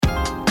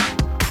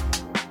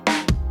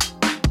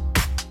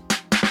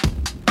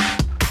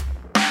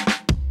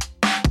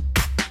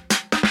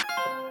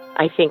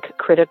I think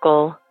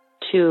critical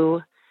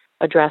to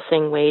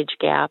addressing wage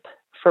gap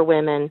for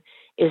women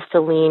is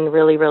to lean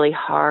really, really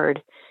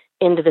hard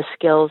into the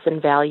skills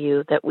and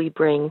value that we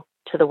bring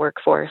to the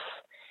workforce,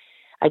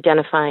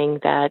 identifying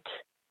that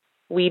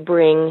we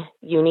bring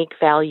unique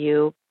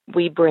value,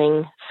 we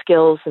bring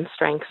skills and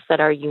strengths that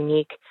are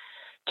unique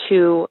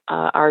to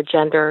our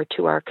gender,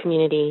 to our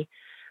community.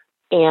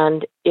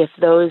 And if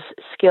those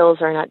skills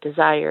are not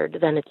desired,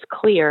 then it's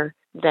clear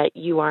that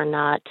you are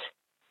not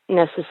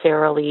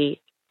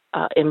necessarily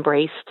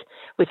embraced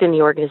within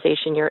the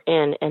organization you're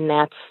in. And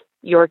that's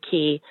your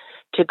key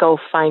to go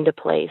find a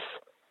place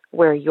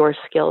where your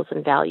skills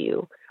and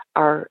value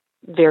are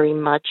very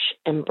much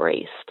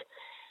embraced.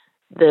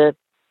 The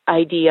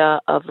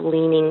idea of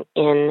leaning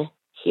in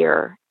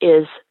here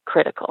is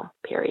critical,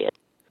 period.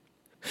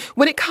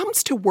 When it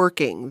comes to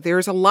working,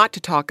 there's a lot to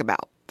talk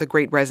about. The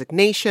Great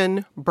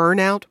Resignation,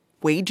 burnout,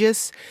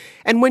 wages.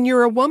 And when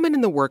you're a woman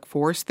in the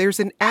workforce, there's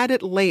an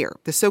added layer,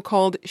 the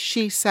so-called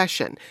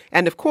she-cession,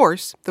 and of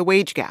course, the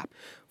wage gap.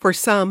 For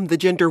some, the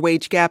gender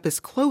wage gap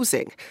is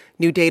closing.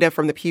 New data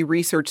from the Pew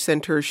Research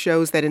Center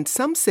shows that in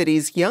some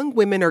cities, young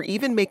women are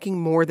even making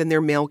more than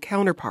their male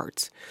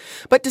counterparts.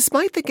 But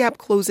despite the gap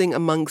closing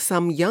among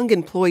some young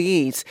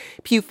employees,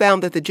 Pew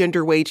found that the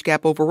gender wage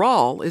gap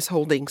overall is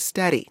holding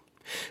steady.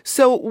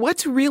 So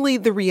what's really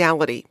the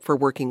reality for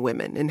working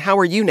women, and how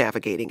are you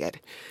navigating it?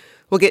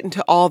 We'll get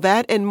into all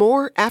that and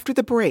more after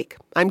the break.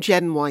 I'm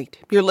Jen White.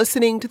 You're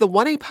listening to the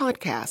 1A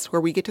podcast, where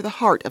we get to the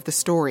heart of the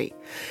story.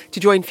 To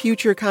join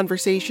future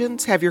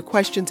conversations, have your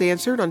questions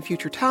answered on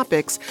future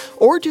topics,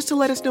 or just to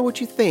let us know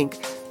what you think,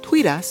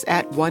 tweet us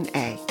at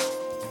 1A.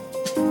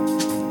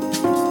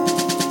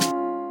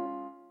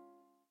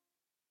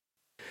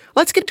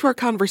 Let's get to our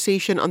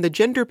conversation on the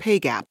gender pay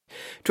gap.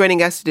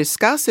 Joining us to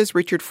discuss is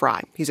Richard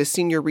Fry. He's a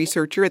senior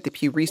researcher at the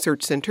Pew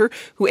Research Center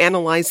who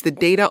analyzed the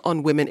data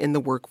on women in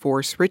the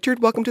workforce.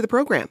 Richard, welcome to the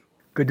program.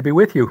 Good to be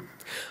with you.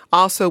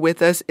 Also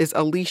with us is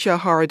Alicia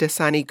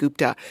Haradasani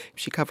Gupta.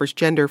 She covers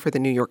gender for the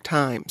New York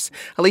Times.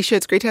 Alicia,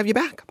 it's great to have you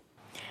back.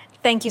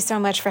 Thank you so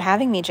much for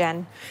having me,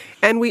 Jen.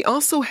 And we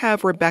also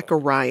have Rebecca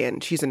Ryan.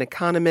 She's an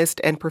economist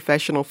and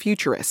professional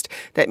futurist.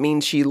 That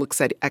means she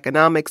looks at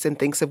economics and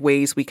thinks of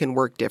ways we can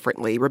work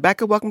differently.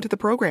 Rebecca, welcome to the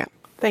program.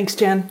 Thanks,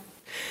 Jen.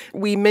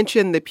 We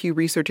mentioned the Pew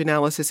Research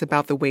analysis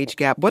about the wage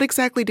gap. What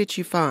exactly did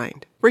you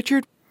find?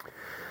 Richard?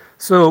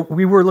 So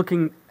we were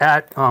looking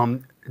at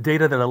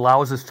data that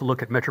allows us to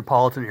look at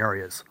metropolitan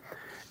areas.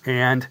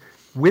 And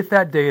with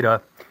that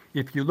data,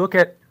 if you look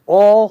at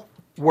all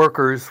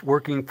workers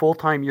working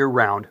full-time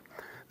year-round,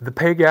 the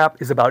pay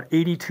gap is about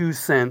 82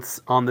 cents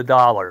on the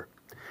dollar.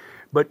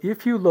 But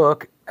if you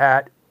look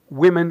at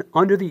women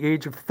under the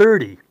age of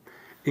 30,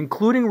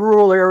 including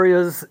rural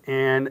areas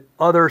and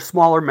other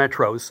smaller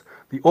metros,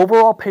 the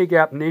overall pay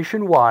gap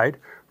nationwide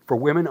for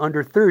women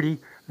under 30,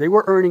 they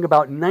were earning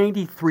about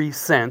 93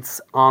 cents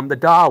on the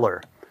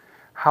dollar.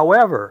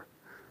 However,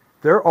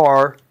 there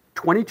are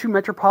 22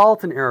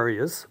 metropolitan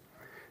areas,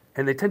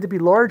 and they tend to be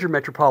larger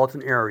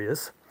metropolitan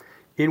areas,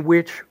 in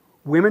which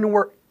women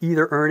were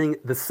either earning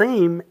the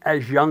same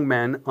as young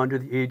men under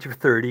the age of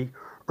 30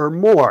 or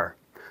more.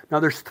 Now,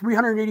 there's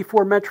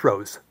 384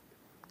 metros.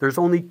 There's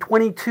only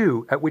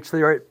 22 at which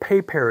they are at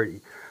pay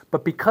parity.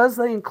 But because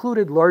they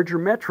included larger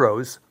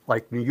metros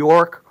like New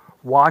York,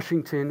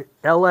 Washington,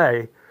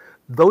 LA,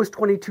 those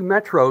 22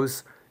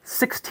 metros,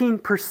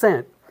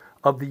 16%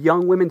 of the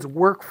young women's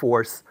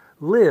workforce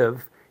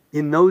live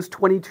in those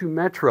 22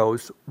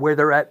 metros where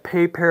they're at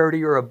pay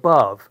parity or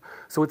above.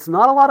 So it's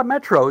not a lot of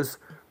metros,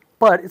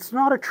 but it's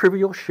not a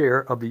trivial share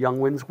of the young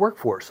women's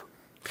workforce.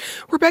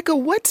 Rebecca,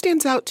 what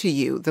stands out to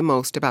you the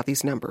most about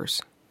these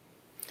numbers?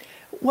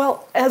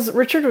 Well, as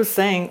Richard was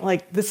saying,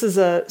 this is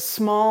a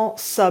small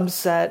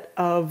subset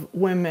of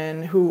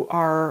women who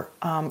are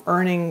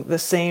earning the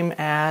same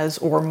as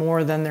or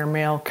more than their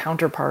male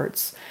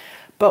counterparts.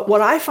 But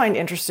what I find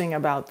interesting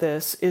about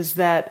this is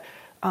that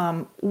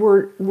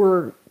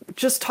we're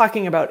just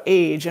talking about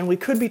age, and we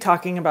could be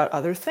talking about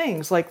other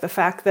things, like the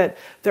fact that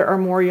there are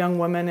more young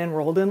women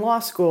enrolled in law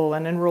school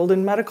and enrolled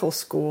in medical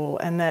school,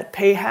 and that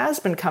pay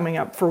has been coming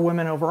up for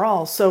women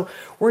overall. So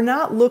we're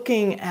not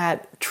looking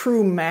at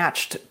true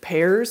matched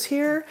pairs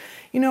here.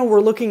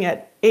 We're looking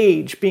at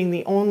age being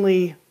the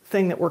only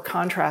thing that we're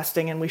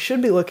contrasting, and we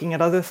should be looking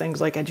at other things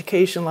like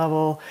education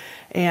level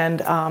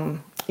and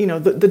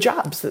the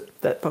jobs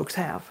that folks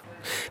have.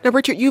 Now,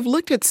 Richard, you've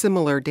looked at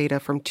similar data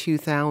from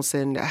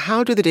 2000.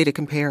 How do the data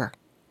compare?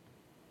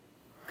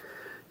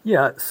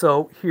 Yeah,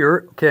 so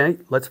here,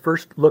 let's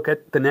first look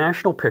at the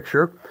national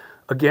picture.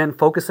 Again,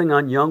 focusing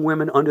on young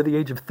women under the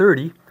age of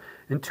 30.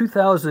 In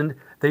 2000,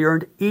 they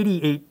earned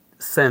 88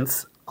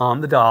 cents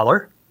on the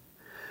dollar.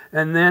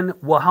 And then,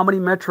 how many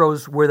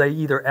metros were they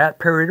either at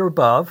parity or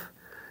above?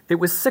 It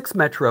was 6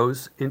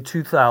 metros in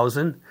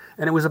 2000,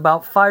 and it was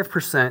about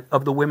 5%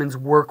 of the women's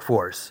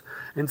workforce.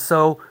 And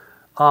so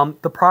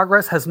the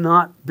progress has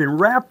not been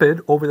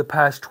rapid over the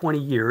past 20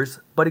 years,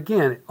 but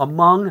again,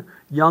 among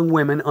young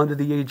women under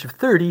the age of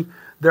 30,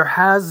 there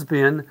has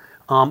been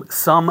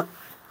some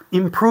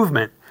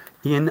improvement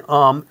in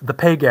the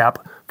pay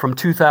gap from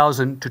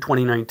 2000 to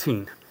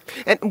 2019.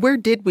 And where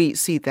did we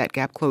see that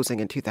gap closing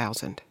in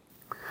 2000?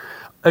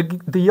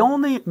 The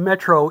only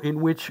metro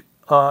in which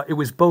it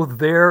was both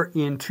there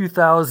in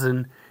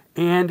 2000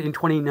 and in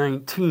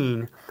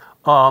 2019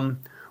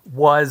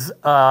 was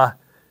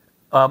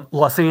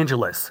Los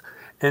Angeles.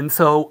 And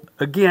so,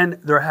 again,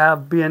 there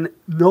have been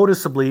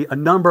noticeably a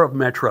number of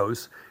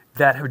metros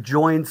that have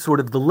joined sort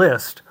of the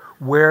list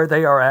where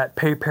they are at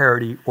pay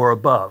parity or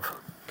above.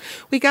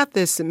 We got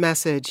this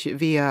message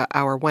via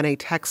our 1A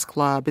text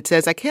club. It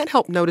says, I can't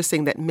help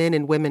noticing that men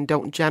and women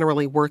don't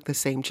generally work the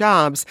same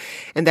jobs,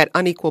 and that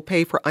unequal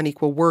pay for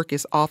unequal work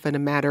is often a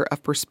matter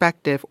of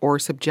perspective or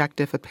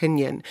subjective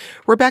opinion.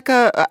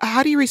 Rebecca,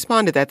 how do you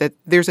respond to that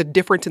there's a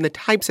difference in the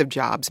types of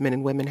jobs men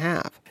and women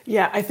have?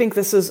 Yeah, I think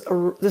this is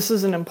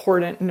an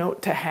important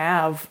note to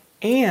have.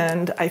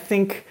 And I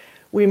think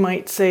we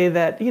might say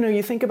that,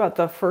 you think about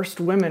the first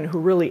women who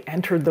really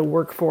entered the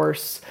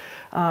workforce,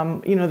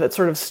 that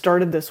sort of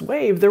started this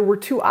wave. There were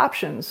two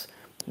options,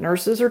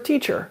 nurses or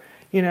teacher,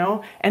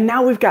 and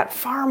now we've got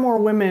far more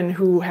women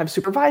who have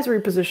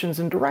supervisory positions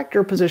and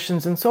director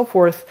positions and so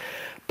forth.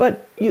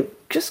 But you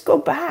just go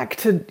back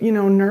to,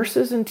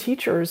 nurses and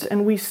teachers,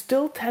 and we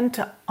still tend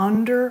to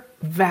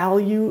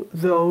undervalue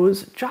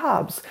those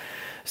jobs.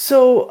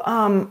 So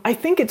I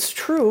think it's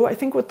true. I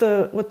think what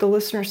the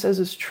listener says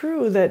is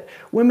true, that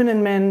women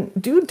and men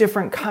do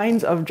different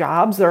kinds of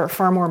jobs. There are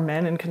far more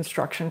men in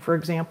construction, for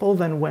example,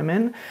 than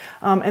women.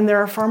 And there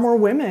are far more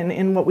women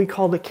in what we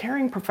call the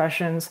caring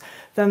professions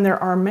than there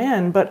are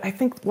men. But I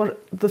think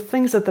what the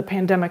things that the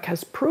pandemic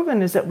has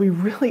proven is that we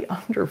really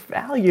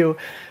undervalue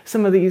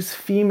some of these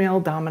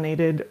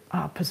female-dominated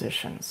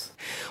positions.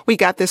 We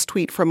got this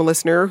tweet from a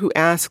listener who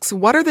asks,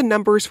 what are the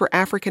numbers for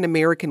African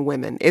American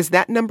women? Is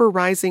that number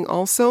rising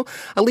also?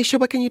 Alicia,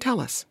 what can you tell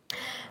us?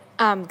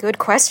 Good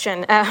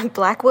question.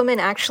 Black women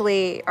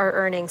actually are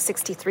earning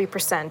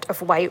 63%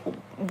 of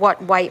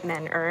what white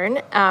men earn,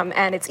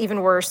 and it's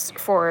even worse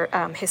for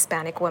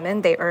Hispanic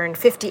women. They earn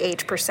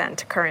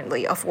 58%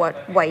 currently of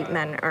what white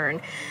men earn.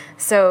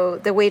 So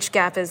the wage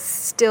gap is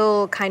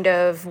still kind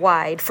of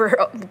wide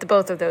for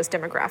both of those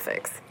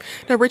demographics.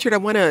 Now, Richard, I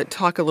want to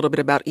talk a little bit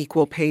about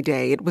Equal Pay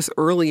Day. It was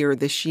earlier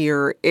this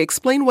year.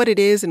 Explain what it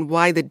is and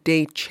why the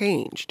day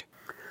changed.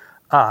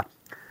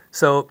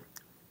 So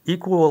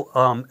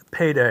Equal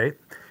Pay Day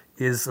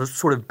is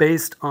sort of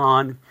based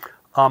on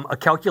a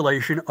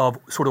calculation of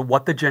sort of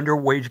what the gender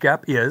wage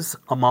gap is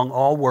among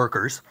all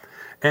workers.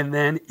 And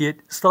then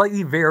it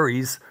slightly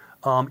varies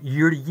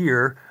year to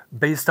year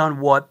based on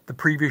what the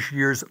previous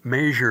year's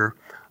measure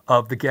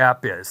of the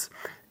gap is.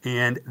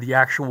 And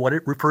what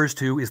it refers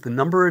to is the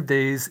number of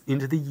days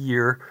into the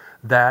year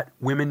that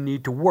women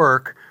need to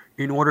work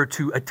in order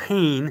to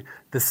attain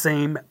the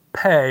same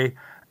pay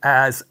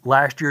as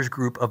last year's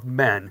group of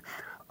men.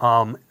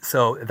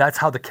 So that's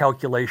how the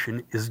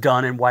calculation is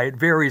done, and why it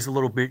varies a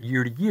little bit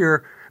year to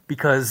year,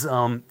 because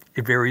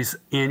it varies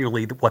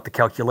annually what the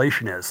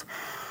calculation is.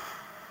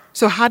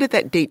 So how did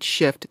that date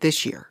shift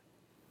this year?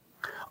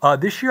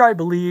 This year, I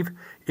believe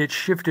it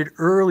shifted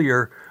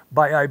earlier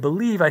by,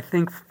 I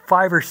think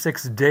 5 or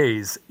 6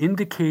 days,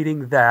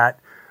 indicating that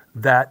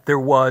there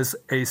was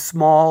a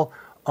small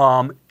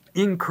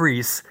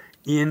increase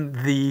in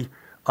the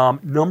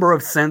number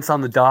of cents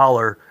on the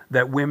dollar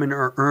that women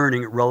are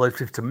earning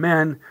relative to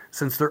men.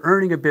 Since they're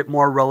earning a bit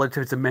more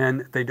relative to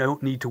men, they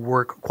don't need to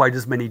work quite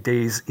as many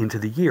days into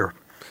the year.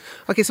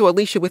 Okay, so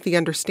Alicia, with the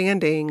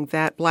understanding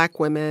that Black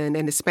women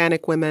and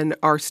Hispanic women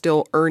are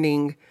still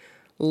earning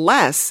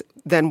less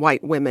than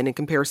white women in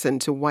comparison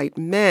to white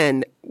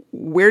men,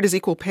 where does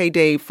Equal Pay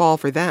Day fall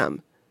for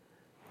them?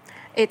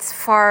 It's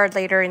far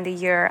later in the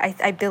year.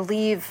 I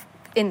believe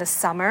in the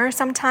summer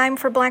sometime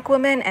for Black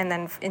women, and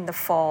then in the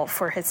fall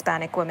for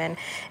Hispanic women.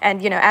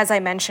 And, as I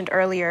mentioned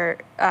earlier,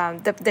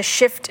 the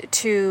shift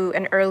to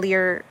an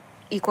earlier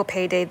Equal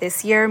Pay Day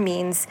this year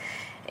means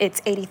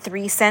it's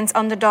 83 cents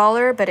on the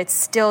dollar, but it's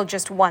still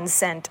just 1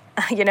 cent,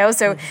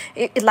 So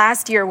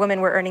last year, women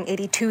were earning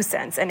 82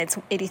 cents, and it's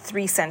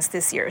 83 cents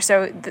this year.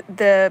 So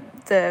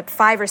the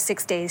 5 or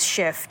 6 days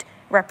shift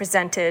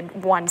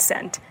represented 1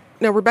 cent.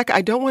 Now, Rebecca,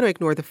 I don't want to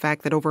ignore the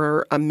fact that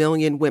over 1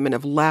 million women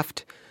have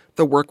left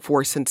the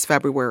workforce since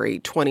February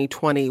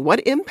 2020. What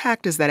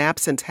impact does that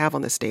absence have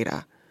on this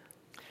data?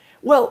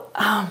 Well,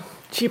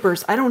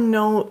 jeepers, I don't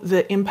know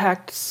the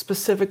impact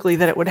specifically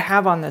that it would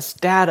have on this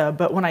data,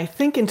 but when I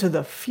think into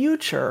the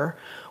future,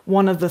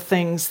 one of the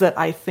things that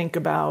I think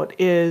about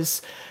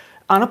is,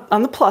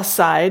 on the plus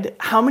side,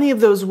 how many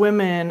of those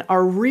women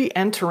are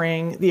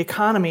re-entering the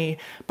economy,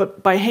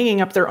 but by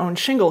hanging up their own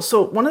shingles?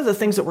 So one of the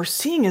things that we're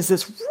seeing is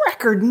this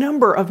record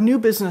number of new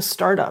business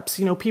startups,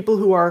 people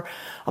who are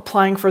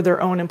applying for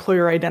their own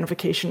employer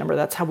identification number.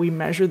 That's how we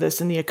measure this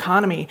in the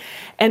economy.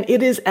 And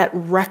it is at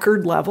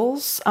record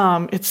levels.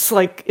 It's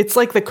like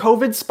the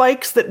COVID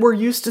spikes that we're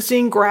used to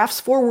seeing graphs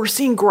for. We're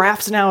seeing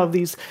graphs now of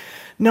these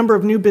number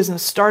of new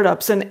business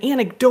startups. And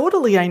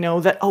anecdotally, I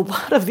know that a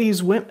lot of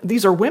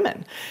these are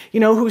women,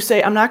 who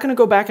say, I'm not going to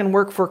go back and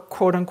work for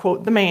quote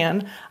unquote the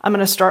man. I'm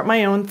going to start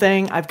my own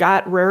thing. I've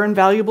got rare and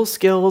valuable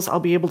skills. I'll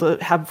be able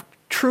to have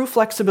true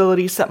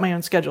flexibility, set my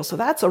own schedule. So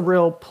that's a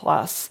real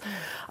plus.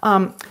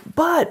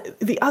 But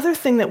the other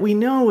thing that we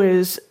know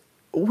is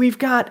we've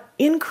got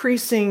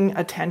increasing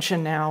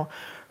attention now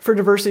for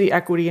diversity,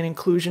 equity, and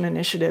inclusion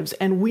initiatives.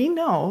 And we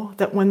know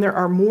that when there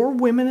are more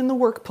women in the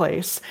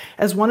workplace,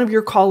 as one of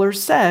your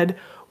callers said,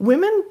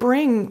 women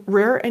bring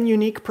rare and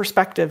unique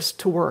perspectives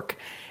to work.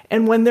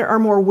 And when there are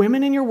more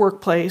women in your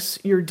workplace,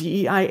 your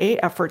DEIA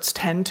efforts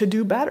tend to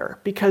do better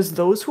because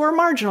those who are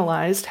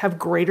marginalized have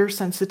greater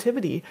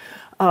sensitivity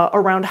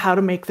around how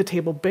to make the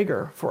table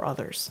bigger for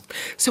others.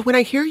 So when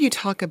I hear you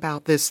talk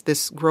about this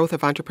growth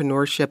of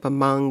entrepreneurship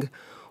among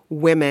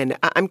women,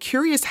 I'm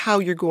curious how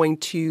you're going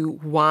to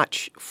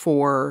watch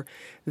for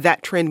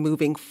that trend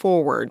moving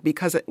forward,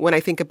 because when I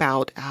think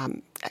about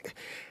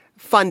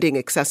funding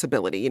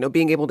accessibility,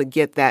 being able to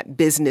get that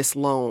business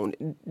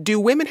loan, do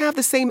women have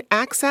the same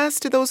access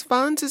to those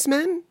funds as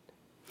men?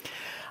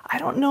 I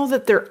don't know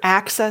that their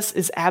access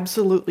is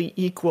absolutely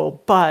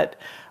equal, but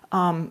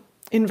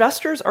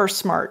investors are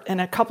smart. And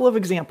a couple of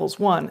examples.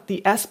 One,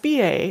 the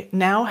SBA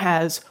now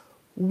has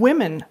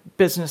women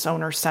business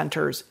owner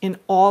centers in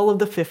all of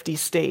the 50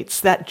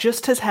 states. That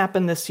just has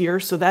happened this year,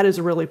 so that is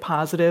really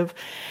positive.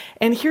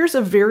 And here's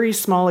a very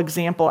small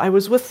example. I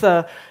was with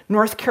the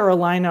North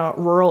Carolina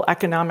Rural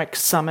Economic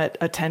Summit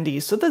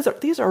attendees. So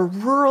these are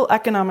rural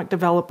economic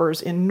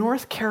developers in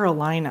North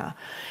Carolina.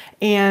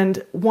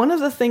 And one of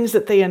the things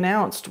that they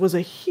announced was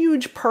a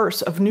huge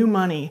purse of new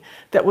money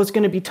that was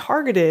going to be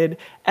targeted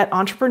at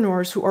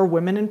entrepreneurs who are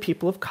women and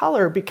people of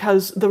color,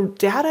 because the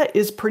data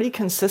is pretty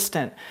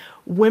consistent.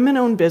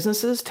 Women-owned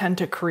businesses tend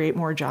to create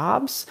more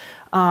jobs.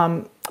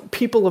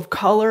 People of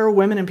color,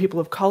 women and people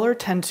of color,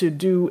 tend to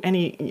do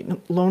any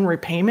loan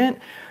repayment,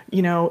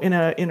 in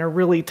a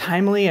really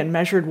timely and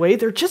measured way.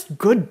 They're just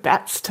good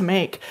bets to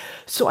make.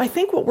 So I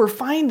think what we're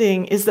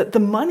finding is that the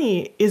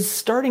money is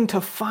starting to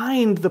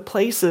find the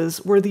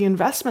places where the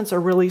investments are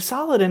really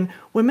solid, and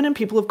women and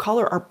people of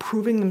color are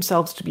proving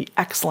themselves to be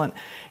excellent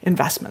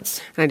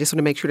investments. And I just want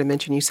to make sure to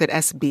mention, you said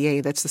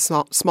SBA, that's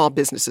the Small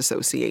Business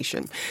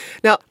Association.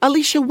 Now,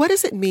 Alicia, what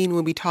does it mean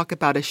when we talk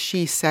about a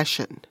she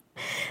session?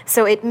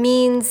 So it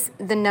means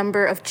the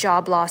number of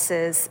job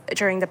losses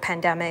during the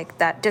pandemic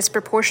that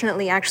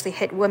disproportionately actually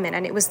hit women.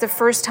 And it was the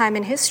first time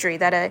in history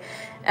that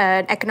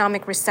an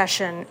economic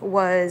recession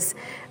was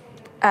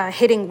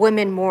hitting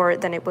women more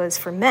than it was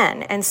for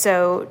men. And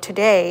so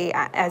today,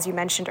 as you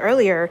mentioned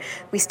earlier,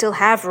 we still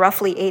have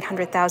roughly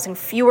 800,000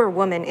 fewer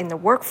women in the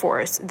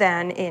workforce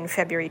than in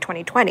February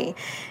 2020.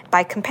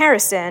 By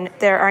comparison,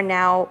 there are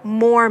now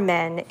more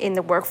men in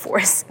the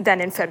workforce than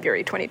in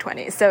February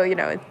 2020. So,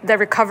 the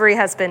recovery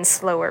has been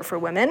slower for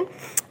women.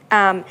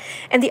 And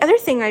the other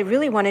thing I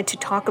really wanted to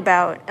talk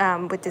about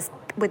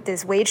with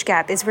this wage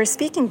gap is we're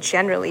speaking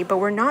generally, but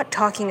we're not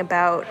talking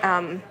about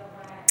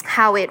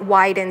how it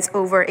widens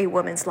over a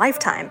woman's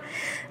lifetime.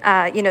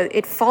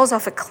 It falls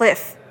off a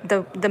cliff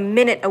the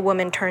minute a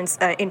woman turns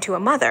into a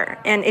mother.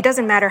 And it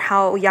doesn't matter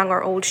how young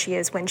or old she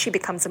is when she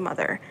becomes a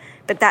mother.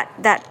 But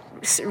that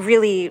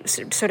really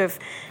sort of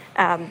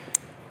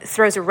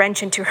throws a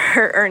wrench into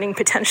her earning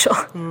potential.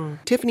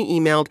 Tiffany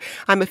emailed,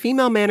 I'm a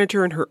female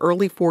manager in her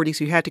early 40s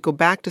who had to go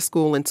back to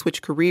school and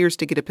switch careers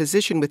to get a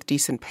position with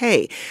decent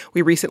pay.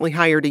 We recently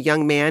hired a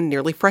young man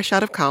nearly fresh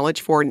out of college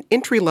for an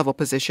entry-level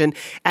position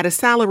at a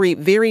salary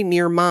very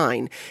near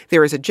mine.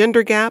 There is a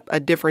gender gap, a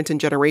difference in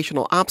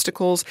generational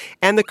obstacles,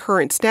 and the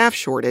current staff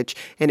shortage,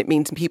 and it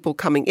means people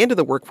coming into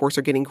the workforce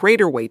are getting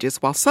greater wages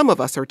while some of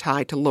us are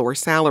tied to lower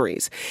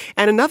salaries.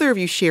 And another of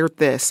you shared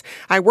this.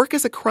 I work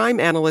as a crime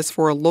analyst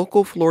for a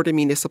local Florida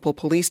Municipal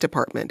Police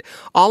Department.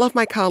 All of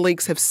my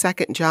colleagues have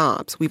second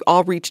jobs. We've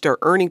all reached our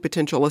earning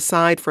potential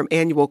aside from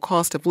annual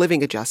cost of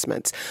living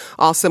adjustments.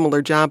 All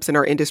similar jobs in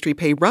our industry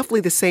pay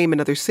roughly the same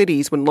in other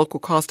cities when local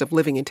cost of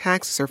living and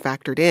taxes are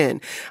factored in.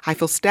 I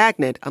feel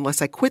stagnant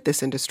unless I quit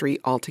this industry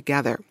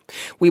altogether.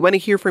 We want to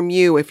hear from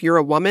you. If you're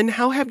a woman,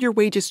 how have your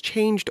wages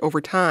changed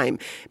over time?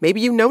 Maybe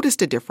you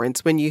noticed a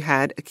difference when you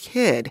had a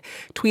kid.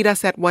 Tweet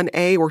us at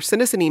 1A or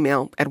send us an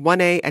email at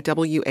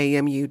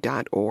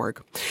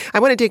 1A@WAMU.org. I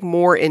want to dig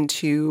more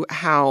into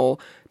how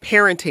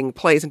parenting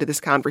plays into this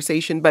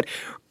conversation. But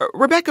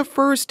Rebecca,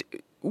 first,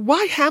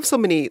 why have so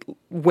many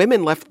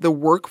women left the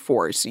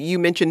workforce? You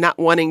mentioned not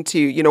wanting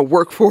to,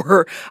 work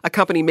for a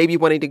company, maybe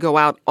wanting to go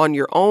out on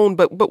your own.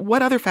 But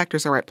what other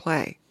factors are at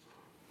play?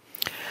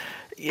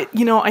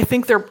 I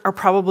think there are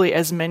probably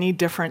as many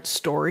different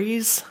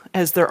stories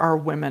as there are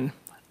women.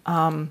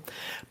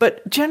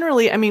 But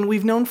generally,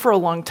 we've known for a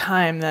long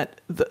time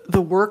that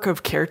the work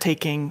of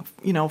caretaking,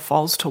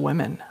 falls to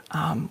women.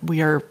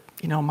 We are,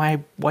 my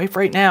wife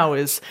right now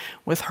is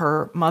with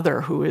her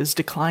mother who is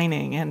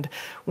declining. And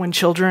when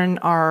children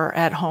are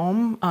at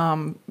home,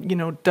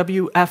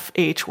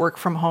 WFH, work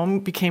from home,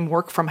 became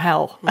work from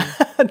hell.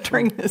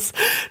 during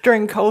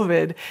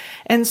COVID.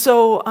 And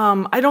so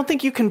I don't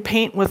think you can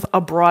paint with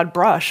a broad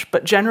brush,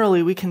 but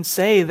generally we can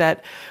say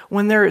that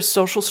when there is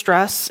social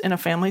stress in a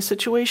family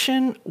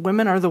situation,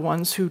 women are the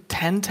ones who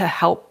tend to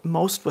help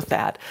most with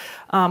that.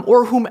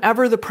 Or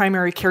whomever the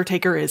primary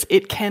caretaker is.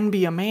 It can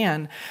be a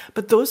man,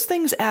 but those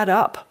things add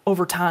up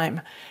over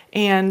time.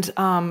 And,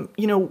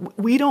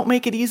 we don't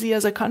make it easy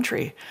as a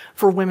country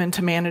for women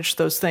to manage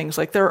those things.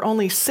 Like there are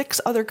only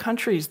 6 other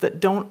countries that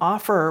don't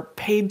offer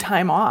paid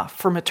time off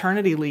for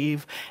maternity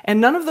leave. And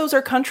none of those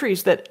are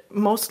countries that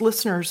most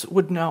listeners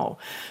would know.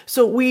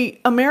 So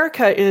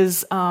America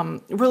is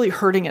really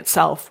hurting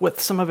itself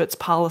with some of its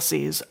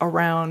policies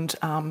around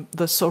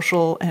the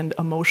social and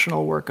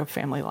emotional work of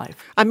family life.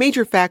 A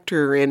major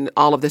factor in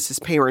all of this is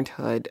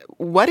parenthood.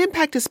 What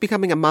impact does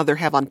becoming a mother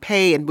have on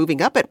pay and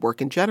moving up at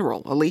work in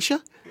general?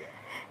 Alicia?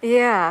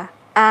 Yeah.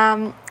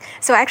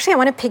 So actually, I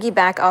want to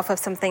piggyback off of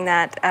something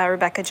that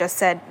Rebecca just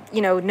said.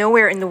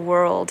 Nowhere in the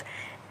world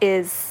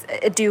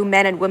do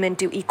men and women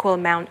do equal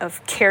amount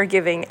of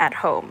caregiving at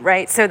home,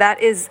 right? So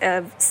that is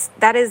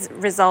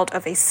result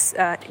of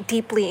a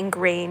deeply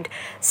ingrained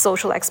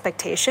social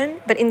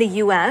expectation. But in the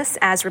U.S.,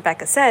 as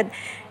Rebecca said,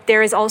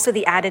 there is also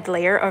the added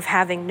layer of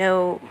having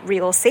no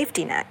real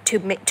safety net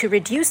to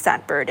reduce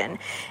that burden.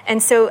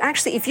 And so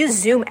actually, if you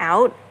zoom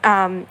out,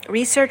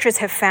 researchers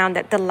have found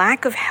that the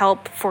lack of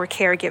help for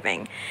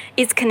caregiving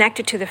is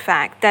connected to the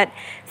fact that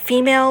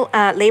female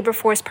labor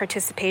force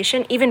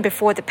participation, even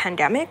before the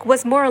pandemic,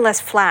 was more or less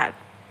flat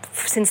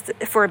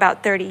for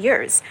about 30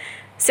 years.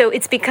 So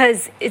it's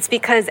because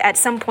at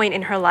some point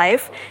in her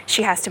life,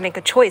 she has to make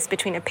a choice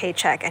between a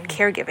paycheck and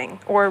caregiving,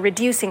 or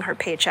reducing her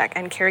paycheck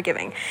and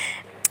caregiving.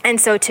 And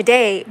so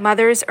today,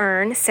 mothers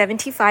earn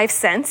 75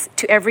 cents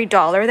to every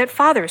dollar that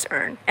fathers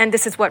earn. And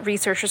this is what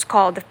researchers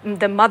call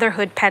the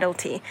motherhood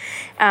penalty.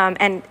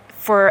 And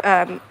for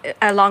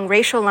along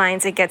racial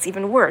lines, it gets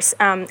even worse.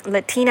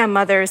 Latina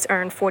mothers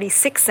earn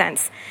 46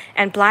 cents,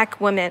 and black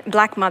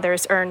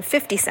mothers earn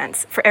 50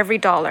 cents for every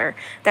dollar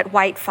that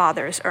white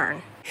fathers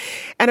earn.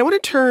 And I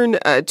want to turn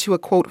to a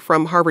quote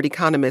from Harvard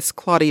economist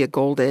Claudia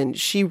Goldin.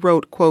 She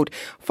wrote, quote,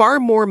 "Far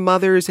more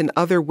mothers and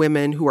other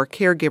women who are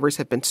caregivers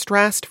have been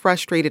stressed,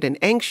 frustrated, and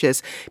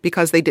anxious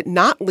because they did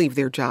not leave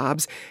their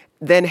jobs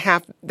than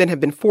have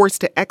been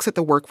forced to exit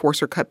the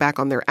workforce or cut back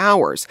on their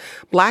hours.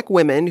 Black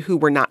women who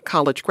were not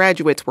college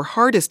graduates were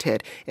hardest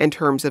hit in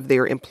terms of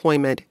their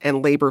employment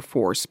and labor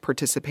force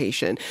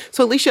participation."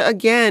 So, Alicia,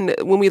 again,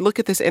 when we look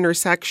at this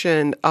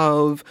intersection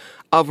of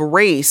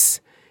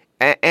race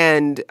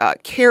and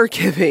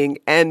caregiving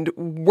and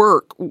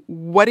work,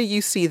 what do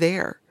you see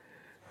there?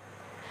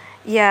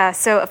 Yeah,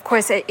 so of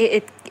course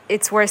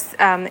it's worse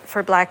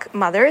for Black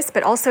mothers,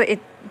 but also it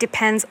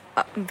depends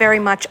very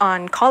much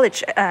on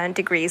college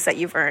degrees that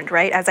you've earned,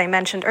 right? As I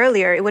mentioned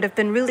earlier, it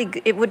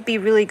would be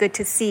really good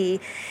to see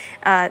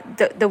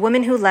the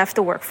women who left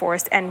the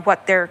workforce and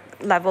what their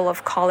level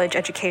of college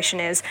education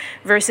is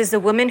versus the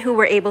women who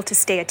were able to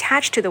stay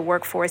attached to the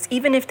workforce,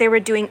 even if they were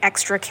doing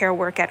extra care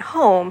work at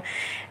home.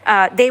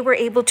 They were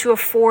able to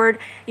afford,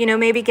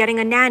 maybe getting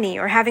a nanny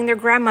or having their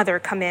grandmother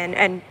come in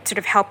and sort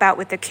of help out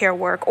with the care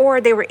work, or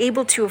they were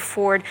able to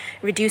afford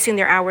reducing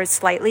their hours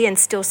slightly and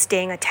still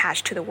staying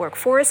attached to the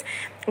workforce.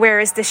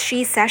 Whereas the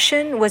She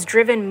Session was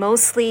driven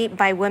mostly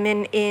by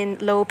women in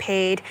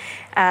low-paid,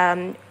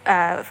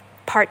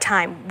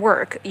 part-time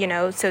work,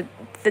 so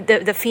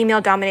the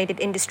female-dominated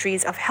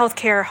industries of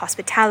healthcare,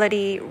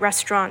 hospitality,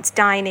 restaurants,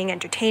 dining,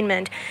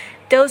 entertainment.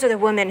 Those are the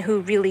women who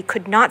really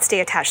could not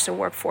stay attached to the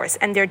workforce,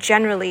 and they're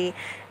generally,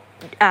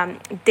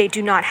 they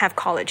do not have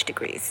college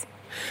degrees.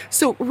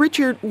 So,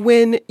 Richard,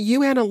 when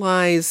you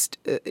analyzed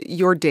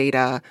your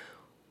data,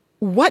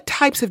 what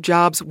types of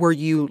jobs were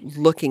you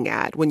looking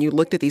at when you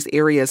looked at these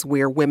areas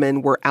where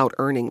women were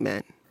out-earning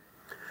men?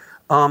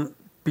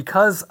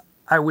 Because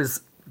I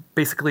was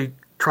basically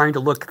trying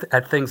to look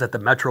at things at the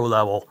metro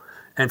level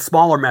and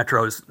smaller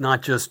metros,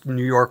 not just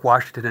New York,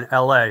 Washington, and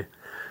LA,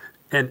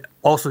 and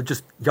also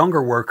just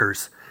younger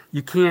workers,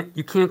 you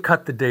can't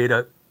cut the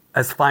data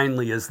as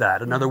finely as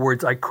that. In other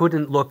words, I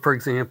couldn't look, for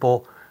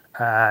example,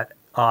 at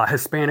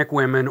Hispanic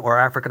women or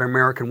African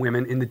American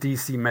women in the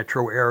DC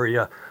metro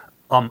area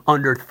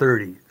under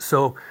 30.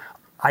 So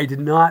I did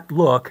not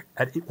look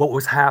at what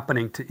was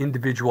happening to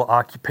individual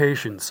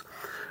occupations.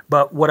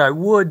 But what I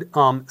would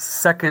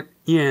second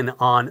in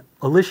on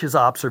Alicia's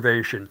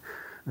observation,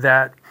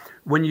 that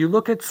when you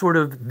look at sort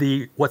of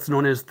what's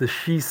known as the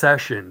She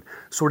Session,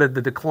 sort of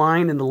the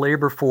decline in the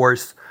labor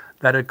force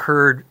that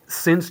occurred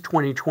since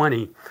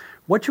 2020,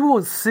 what you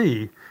will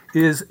see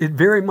is it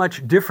very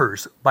much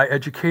differs by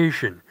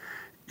education.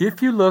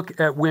 If you look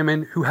at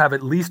women who have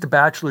at least a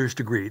bachelor's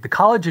degree, the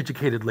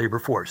college-educated labor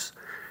force,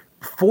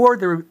 for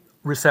the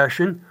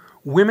recession,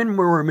 women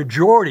were a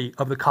majority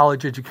of the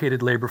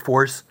college-educated labor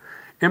force,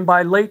 and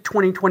by late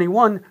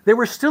 2021, they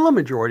were still a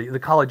majority of the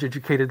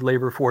college-educated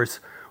labor force.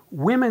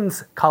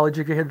 Women's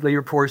college-educated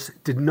labor force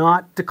did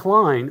not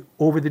decline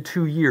over the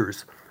 2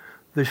 years.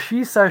 The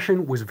She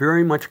Session was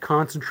very much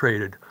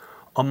concentrated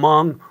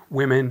among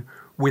women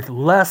with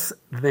less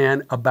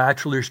than a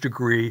bachelor's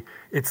degree.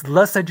 It's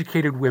less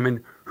educated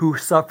women who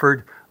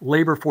suffered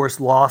labor force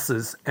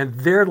losses, and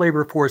their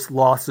labor force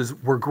losses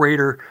were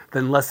greater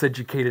than less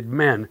educated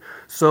men.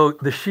 So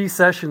the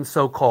she-cession,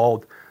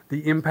 so-called,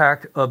 the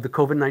impact of the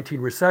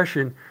COVID-19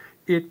 recession,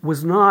 it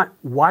was not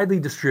widely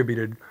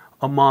distributed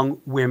among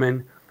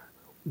women.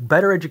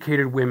 Better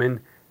educated women,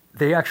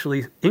 they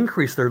actually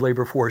increased their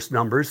labor force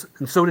numbers,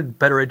 and so did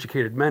better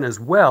educated men as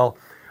well.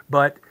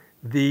 But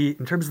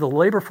in terms of the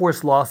labor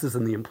force losses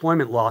and the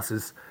employment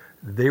losses,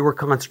 they were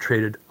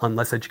concentrated on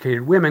less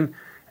educated women.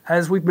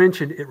 As we've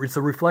mentioned, it's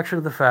a reflection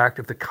of the fact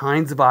of the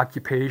kinds of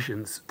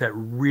occupations that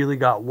really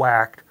got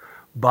whacked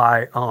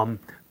by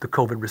the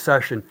COVID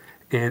recession.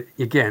 And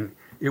again,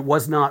 it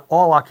was not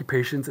all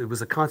occupations. It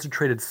was a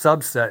concentrated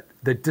subset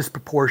that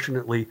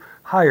disproportionately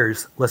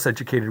hires less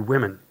educated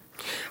women.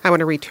 I want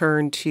to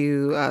return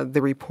to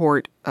the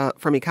report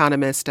from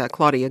economist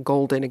Claudia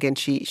Goldin. Again,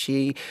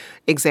 she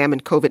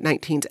examined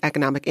COVID-19's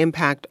economic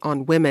impact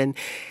on women.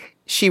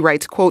 She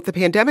writes, quote, "The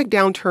pandemic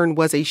downturn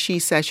was a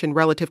she-cession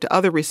relative to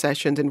other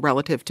recessions and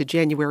relative to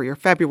January or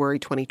February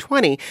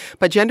 2020,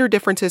 but gender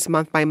differences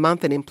month by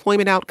month in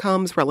employment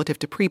outcomes relative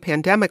to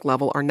pre-pandemic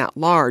level are not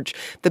large.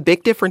 The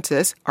big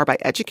differences are by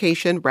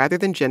education rather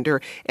than gender,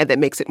 and that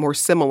makes it more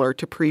similar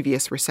to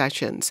previous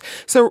recessions."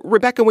 So,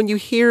 Rebecca, when you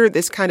hear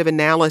this kind of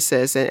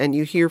analysis and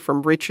you hear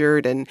from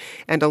Richard and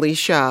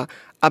Alicia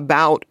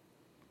about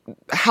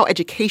how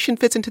education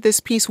fits into this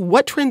piece,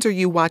 what trends are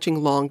you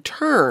watching long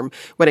term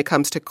when it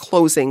comes to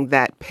closing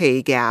that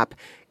pay gap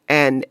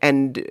and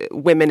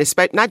women,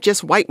 not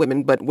just white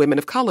women, but women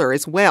of color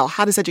as well?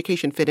 How does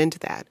education fit into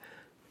that?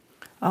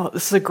 Oh,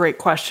 this is a great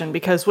question,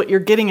 because what you're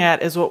getting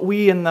at is what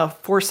we in the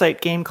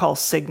Foresight game call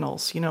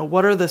signals.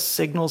 What are the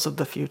signals of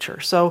the future?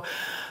 So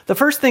the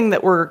first thing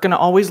that we're going to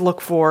always look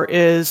for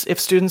is if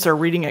students are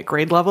reading at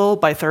grade level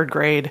by third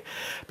grade,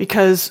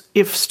 because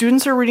if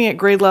students are reading at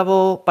grade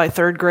level by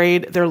third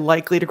grade, they're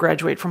likely to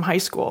graduate from high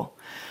school.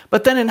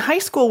 But then in high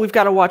school, we've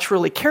got to watch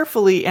really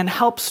carefully and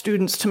help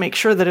students to make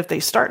sure that if they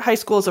start high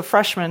school as a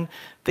freshman,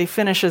 they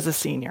finish as a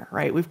senior,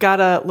 right? We've got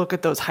to look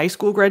at those high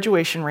school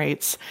graduation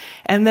rates.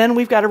 And then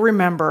we've got to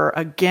remember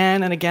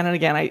again and again and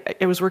again. I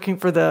was working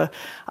for the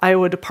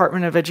Iowa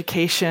Department of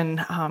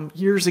Education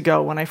years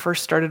ago when I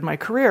first started my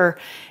career.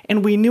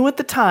 And we knew at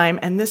the time,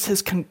 and this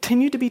has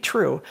continued to be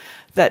true,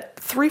 that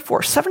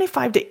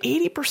 75 to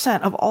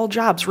 80% of all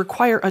jobs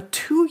require a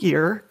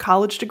 2-year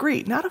college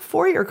degree, not a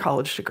 4-year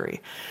college degree.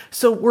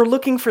 So we're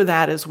looking for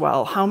that as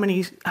well. How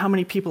many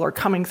people are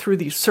coming through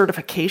these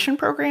certification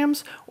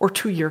programs or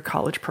 2-year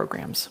college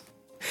programs?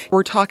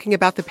 We're talking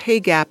about the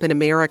pay gap in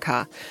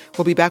America.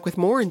 We'll be back with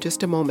more in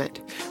just a moment.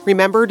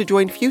 Remember to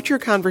join future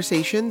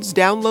conversations,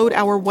 download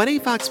our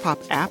 1A Vox Pop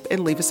app,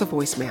 and leave us a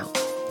voicemail.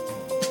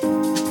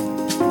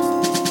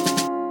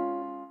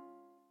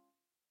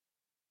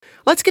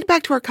 Let's get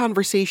back to our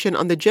conversation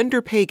on the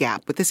gender pay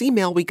gap with this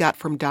email we got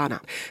from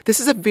Donna. This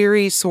is a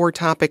very sore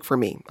topic for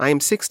me. I am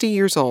 60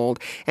 years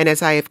old, and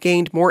as I have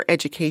gained more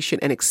education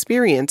and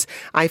experience,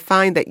 I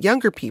find that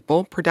younger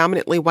people,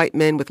 predominantly white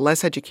men with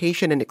less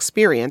education and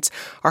experience,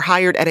 are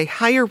hired at a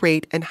higher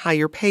rate and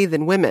higher pay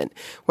than women.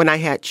 When I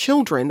had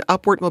children,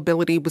 upward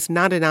mobility was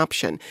not an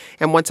option,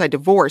 and once I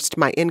divorced,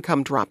 my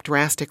income dropped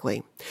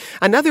drastically.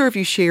 Another of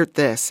you shared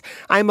this.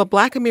 I am a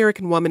Black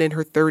American woman in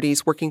her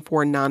 30s working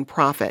for a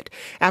nonprofit.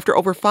 After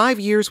over 5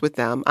 years with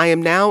them, I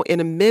am now in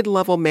a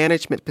mid-level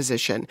management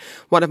position.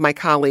 One of my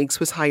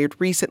colleagues was hired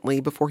recently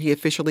before he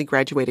officially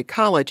graduated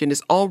college and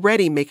is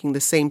already making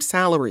the same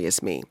salary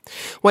as me.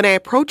 When I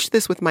approach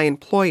this with my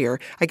employer,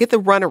 I get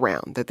the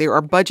runaround that there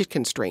are budget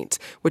constraints,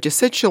 which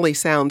essentially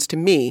sounds to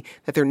me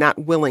that they're not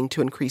willing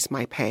to increase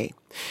my pay.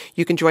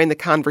 You can join the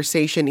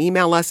conversation.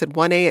 Email us at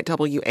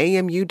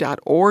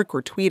 1a@wamu.org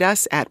or tweet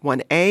us at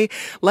 1a.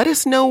 Let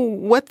us know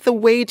what the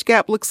wage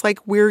gap looks like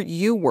where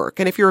you work.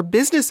 And if you're a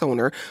business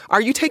owner, are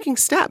you taking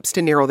steps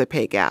to narrow the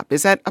pay gap?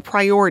 Is that a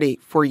priority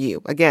for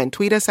you? Again,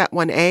 tweet us at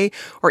 1a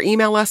or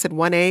email us at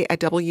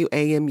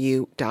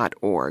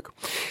 1a@wamu.org.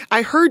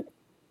 I heard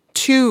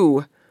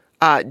two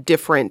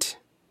different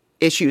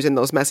issues in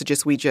those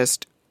messages we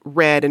just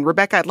read. And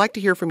Rebecca, I'd like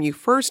to hear from you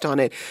first on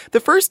it.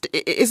 The first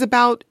is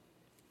about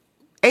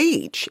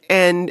age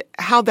and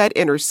how that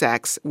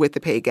intersects with the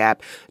pay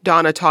gap.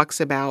 Donna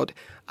talks about,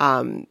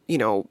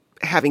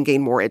 having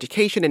gained more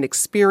education and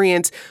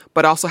experience,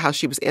 but also how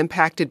she was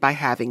impacted by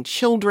having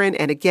children.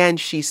 And again,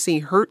 she's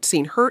seen her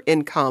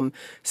income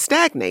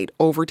stagnate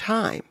over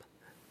time.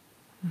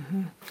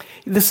 Mm-hmm.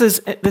 This is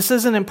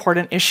an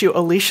important issue.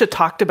 Alicia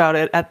talked about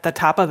it at the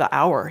top of the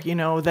hour,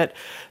 that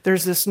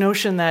there's this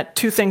notion that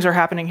two things are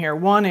happening here.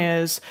 One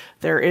is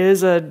there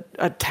is a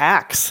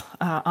tax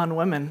on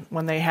women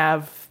when they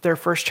have their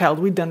first child.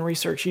 We'd done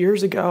research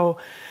years ago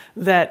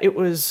that it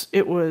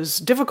was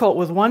difficult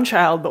with one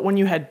child, but when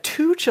you had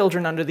two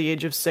children under the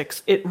age of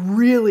 6, it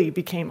really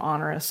became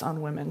onerous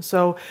on women.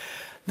 So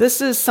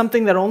this is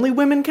something that only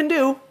women can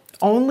do.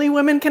 Only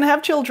women can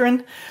have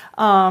children,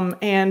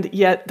 and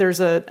yet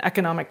there's an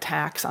economic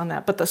tax on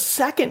that. But the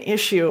second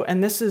issue,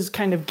 and this is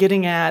kind of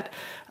getting at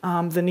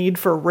the need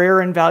for rare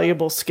and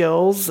valuable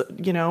skills,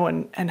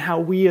 and how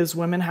we as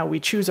women, how we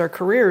choose our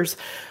careers.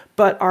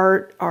 But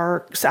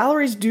our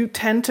salaries do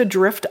tend to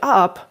drift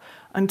up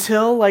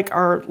until like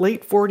our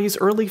late 40s,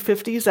 early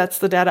 50s. That's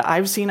the data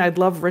I've seen. I'd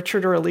love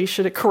Richard or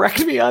Alicia to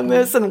correct me on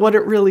this and what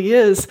it really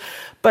is.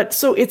 But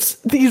so it's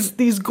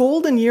these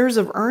golden years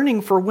of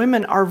earning for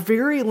women are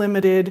very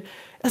limited,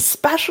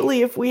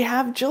 especially if we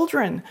have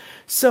children.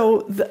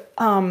 So,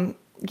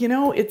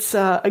 it's,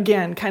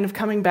 again, kind of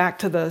coming back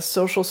to the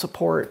social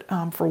support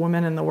for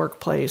women in the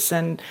workplace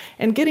and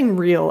getting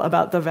real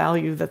about the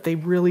value that they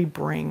really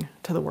bring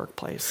to the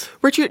workplace.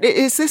 Richard,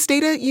 is this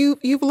data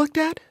you've looked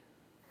at?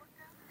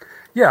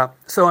 Yeah,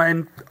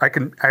 and I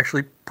can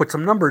actually put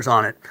some numbers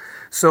on it.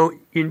 So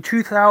in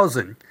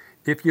 2000,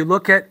 if you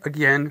look at,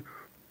 again,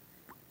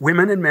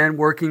 women and men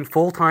working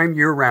full-time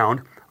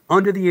year-round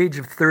under the age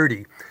of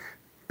 30,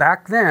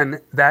 back then,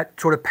 that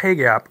sort of pay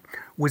gap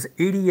was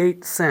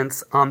 88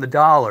 cents on the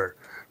dollar.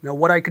 Now,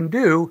 what I can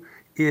do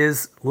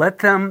is let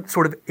them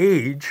sort of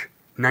age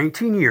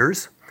 19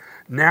 years.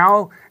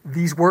 Now,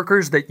 these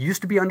workers that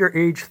used to be under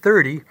age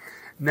 30,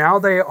 now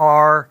they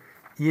are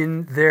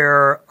in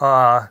their...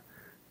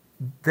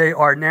 They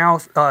are now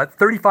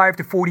 35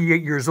 to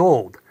 48 years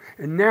old.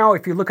 And now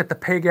if you look at the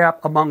pay gap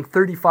among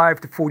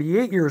 35 to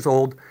 48 years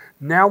old,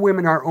 now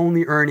women are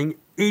only earning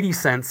 80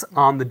 cents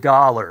on the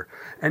dollar.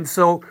 And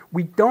so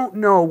we don't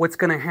know what's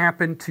going to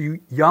happen to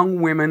young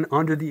women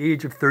under the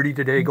age of 30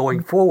 today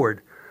going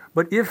forward.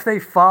 But if they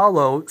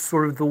follow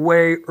sort of the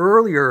way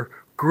earlier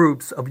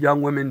groups of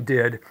young women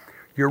did,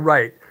 you're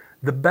right.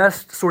 The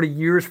best sort of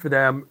years for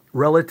them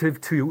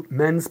relative to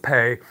men's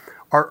pay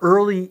are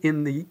early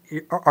in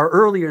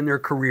their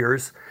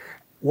careers.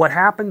 What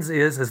happens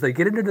is, as they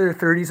get into their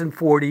 30s and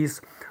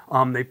 40s,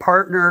 they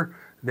partner,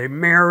 they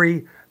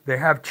marry, they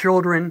have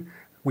children.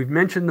 We've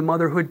mentioned the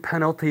motherhood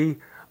penalty.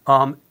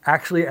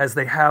 Actually, as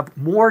they have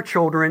more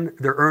children,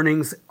 their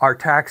earnings are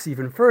taxed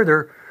even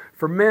further.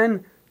 For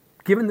men,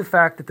 given the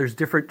fact that there's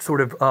different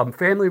sort of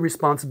family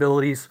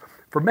responsibilities,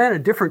 for men, a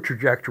different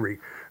trajectory.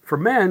 For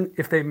men,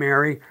 if they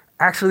marry,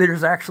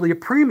 there's actually a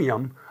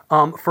premium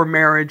for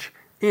marriage,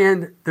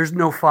 and there's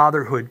no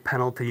fatherhood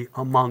penalty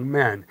among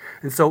men.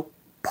 And so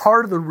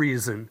part of the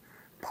reason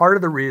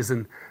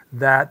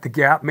that the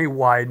gap may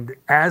widen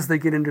as they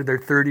get into their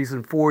 30s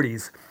and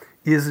 40s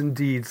is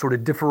indeed sort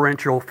of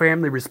differential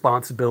family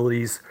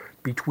responsibilities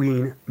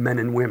between men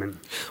and women.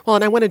 Well,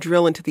 and I want to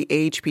drill into the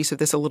age piece of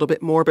this a little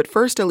bit more. But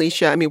first,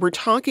 Alicia, we're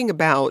talking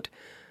about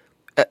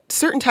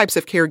certain types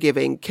of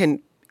caregiving can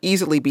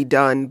easily be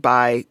done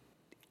by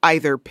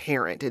either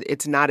parent.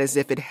 It's not as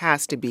if it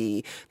has to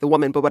be the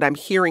woman. But what I'm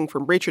hearing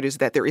from Richard is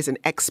that there is an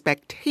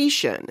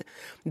expectation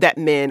that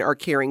men are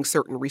carrying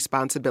certain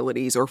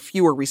responsibilities or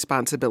fewer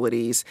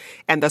responsibilities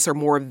and thus are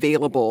more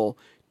available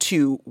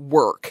to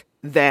work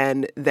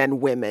than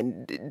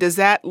women. Does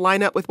that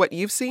line up with what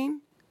you've seen?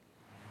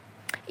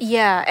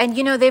 Yeah, and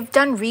they've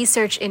done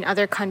research in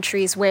other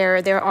countries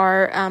where there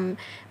are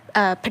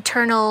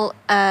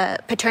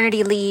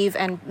paternity leave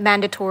and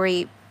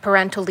mandatory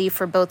parental leave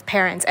for both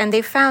parents. And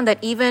they found that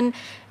even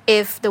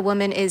if the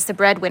woman is the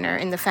breadwinner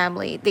in the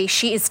family,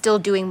 she is still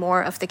doing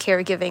more of the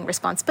caregiving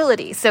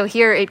responsibility. So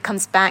here it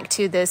comes back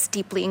to this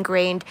deeply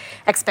ingrained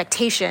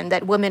expectation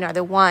that women are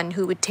the one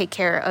who would take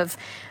care of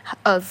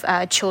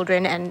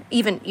children, and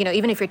even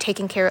if you're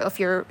taking care of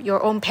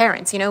your own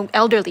parents,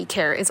 elderly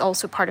care is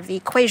also part of the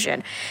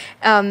equation.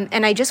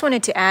 And I just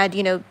wanted to add,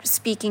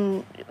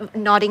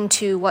 nodding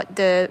to what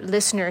the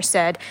listener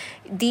said,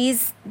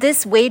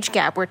 this wage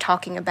gap we're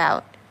talking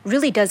about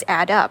really does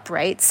add up,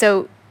 right?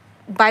 So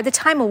by the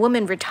time a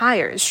woman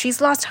retires,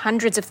 she's lost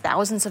hundreds of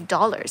thousands of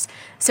dollars.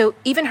 So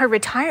even her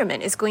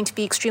retirement is going to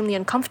be extremely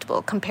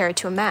uncomfortable compared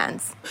to a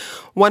man's.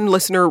 One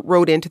listener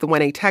wrote into the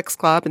 1A Text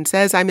Club and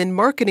says, I'm in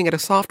marketing at a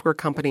software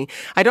company.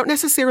 I don't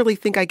necessarily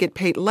think I get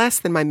paid less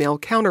than my male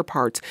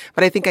counterparts,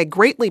 but I think I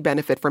greatly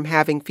benefit from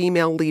having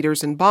female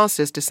leaders and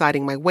bosses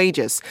deciding my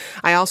wages.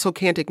 I also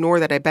can't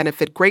ignore that I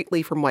benefit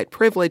greatly from white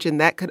privilege,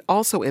 and that could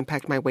also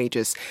impact my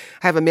wages.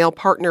 I have a male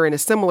partner in a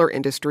similar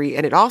industry,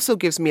 and it also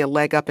gives me a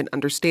leg up in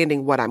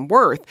understanding what I'm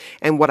worth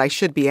and what I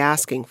should be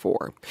asking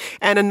for.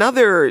 And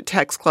another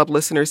Text Club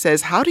listener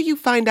says, how do you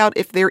find out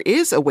if there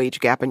is a wage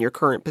gap in your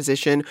current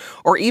position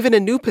or even a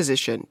new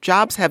position?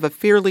 Jobs have a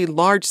fairly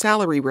large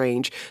salary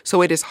range,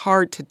 so it is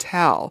hard to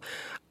tell.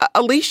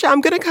 Alicia,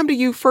 I'm going to come to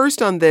you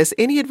first on this.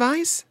 Any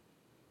advice?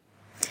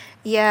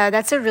 Yeah,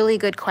 that's a really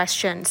good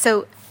question.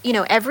 So,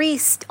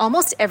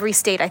 almost every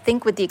state, I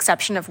think with the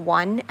exception of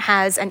one,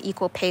 has an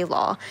equal pay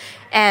law.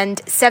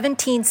 And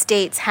 17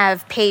 states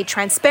have pay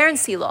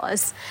transparency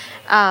laws,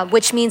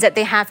 which means that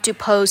they have to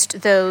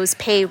post those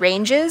pay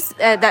ranges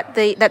that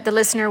the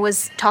listener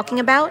was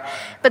talking about.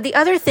 But the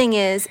other thing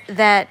is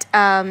that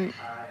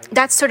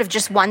that's sort of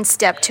just one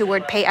step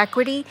toward pay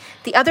equity.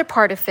 The other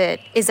part of it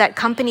is that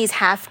companies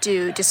have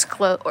to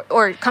disclose,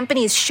 or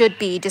companies should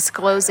be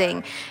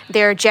disclosing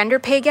their gender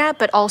pay gap,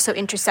 but also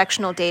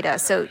intersectional data.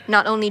 So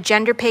not only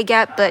gender pay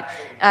gap, but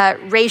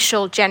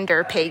racial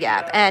gender pay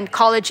gap, and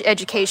college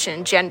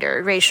education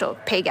gender racial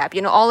pay gap.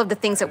 All of the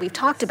things that we've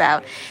talked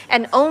about.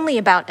 And only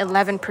about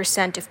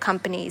 11% of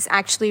companies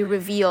actually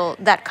reveal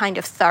that kind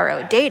of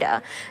thorough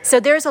data. So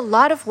there's a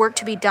lot of work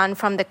to be done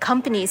from the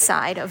company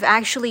side of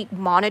actually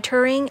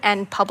monitoring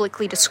and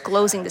publicly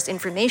disclosing this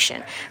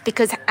information,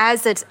 because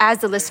as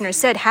the listener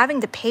said,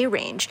 having the pay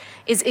range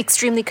is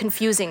extremely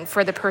confusing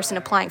for the person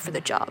applying for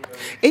the job.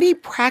 Any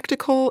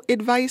practical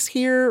advice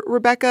here,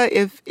 Rebecca,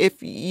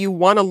 if you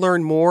want to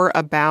learn more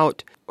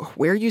about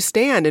where you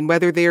stand and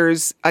whether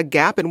there's a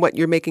gap in what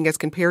you're making as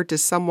compared to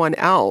someone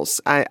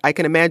else? I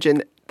can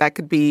imagine that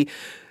could be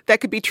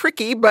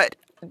tricky, but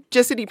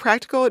just any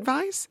practical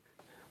advice?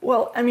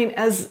 Well, I mean,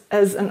 as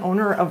an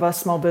owner of a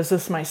small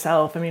business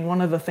myself, I mean,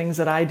 one of the things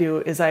that I do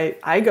is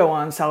I go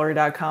on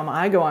salary.com,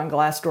 I go on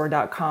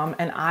glassdoor.com,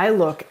 and I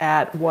look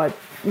at what,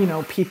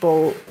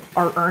 people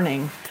are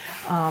earning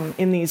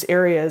in these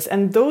areas.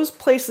 And those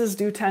places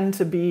do tend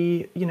to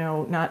be,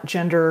 not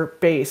gender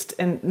based.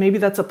 And maybe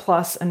that's a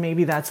plus and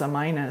maybe that's a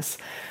minus.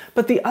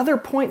 But the other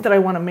point that I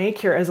want to make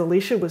here, as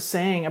Alicia was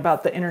saying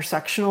about the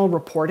intersectional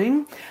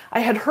reporting,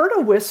 I had heard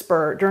a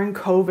whisper during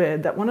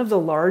COVID that one of the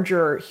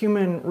larger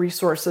human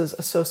resources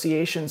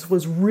associations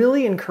was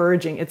really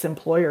encouraging its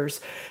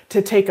employers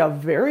to take a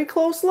very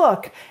close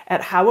look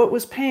at how it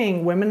was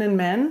paying women and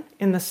men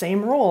in the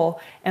same role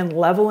and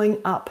leveling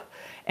up.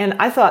 And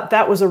I thought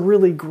that was a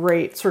really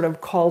great sort of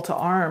call to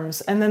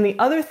arms. And then the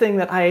other thing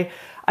that I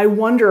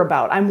wonder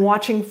about, I'm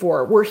watching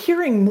for, we're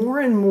hearing more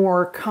and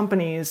more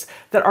companies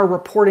that are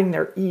reporting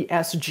their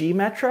ESG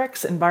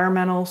metrics,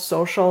 environmental,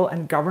 social,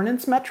 and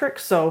governance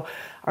metrics. So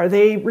are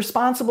they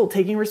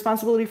taking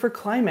responsibility for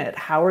climate?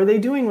 How are they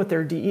doing with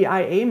their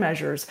DEIA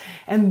measures?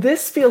 And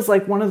this feels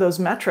like one of those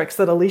metrics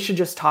that Alicia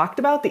just talked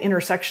about, the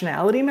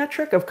intersectionality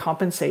metric of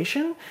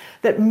compensation,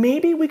 that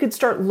maybe we could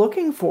start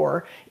looking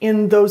for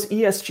in those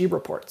ESG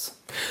reports.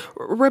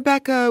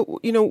 Rebecca,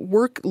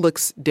 work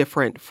looks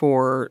different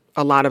for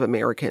a lot of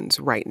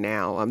Americans right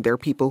now. There are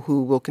people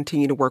who will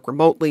continue to work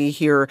remotely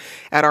here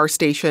at our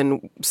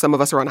station. Some of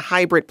us are on a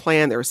hybrid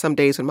plan. There are some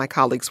days when my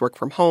colleagues work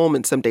from home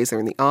and some days they're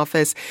in the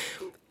office.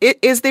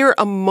 Is there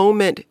a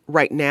moment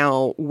right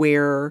now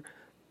where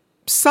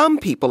some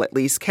people at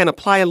least can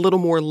apply a little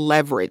more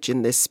leverage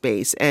in this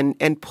space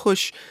and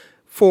push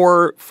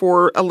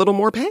for a little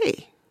more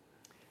pay?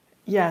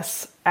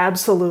 Yes,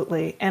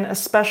 absolutely. And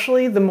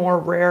especially the more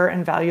rare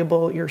and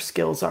valuable your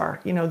skills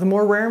are. The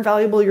more rare and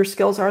valuable your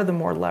skills are, the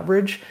more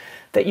leverage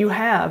that you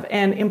have.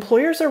 And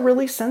employers are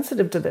really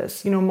sensitive to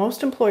this.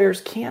 Most employers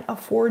can't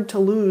afford to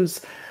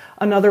lose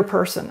another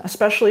person,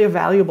 especially a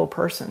valuable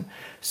person.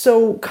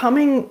 So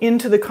coming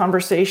into the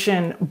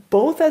conversation,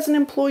 both as an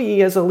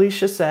employee, as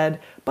Alicia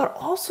said, but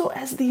also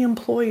as the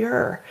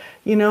employer,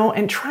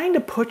 and trying to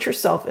put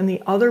yourself in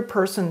the other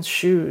person's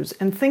shoes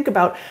and think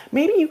about,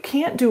 maybe you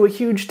can't do a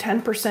huge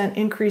 10%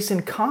 increase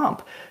in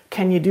comp.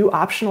 Can you do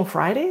optional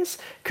Fridays?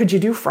 Could you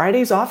do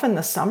Fridays off in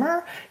the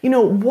summer?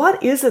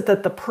 What is it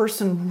that the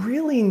person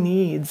really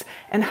needs?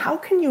 And how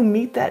can you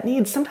meet that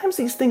need? Sometimes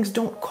these things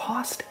don't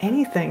cost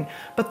anything,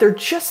 but they're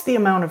just the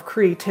amount of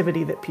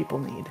creativity that people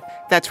need.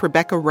 That's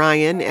Rebecca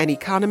Ryan, an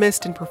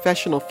economist and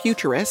professional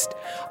futurist.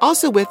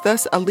 Also with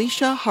us,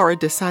 Alicia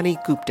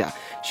Haradasani Gupta.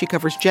 She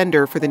covers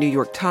gender for the New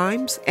York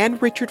Times,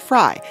 and Richard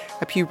Fry,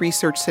 a Pew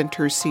Research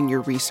Center's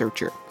senior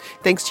researcher.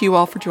 Thanks to you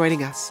all for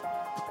joining us.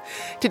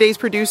 Today's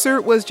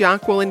producer was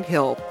Jacqueline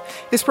Hill.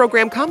 This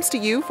program comes to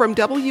you from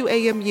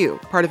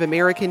WAMU, part of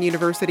American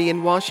University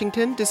in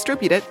Washington,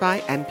 distributed by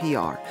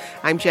NPR.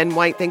 I'm Jen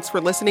White. Thanks for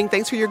listening.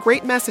 Thanks for your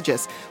great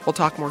messages. We'll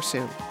talk more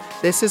soon.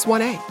 This is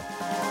 1A.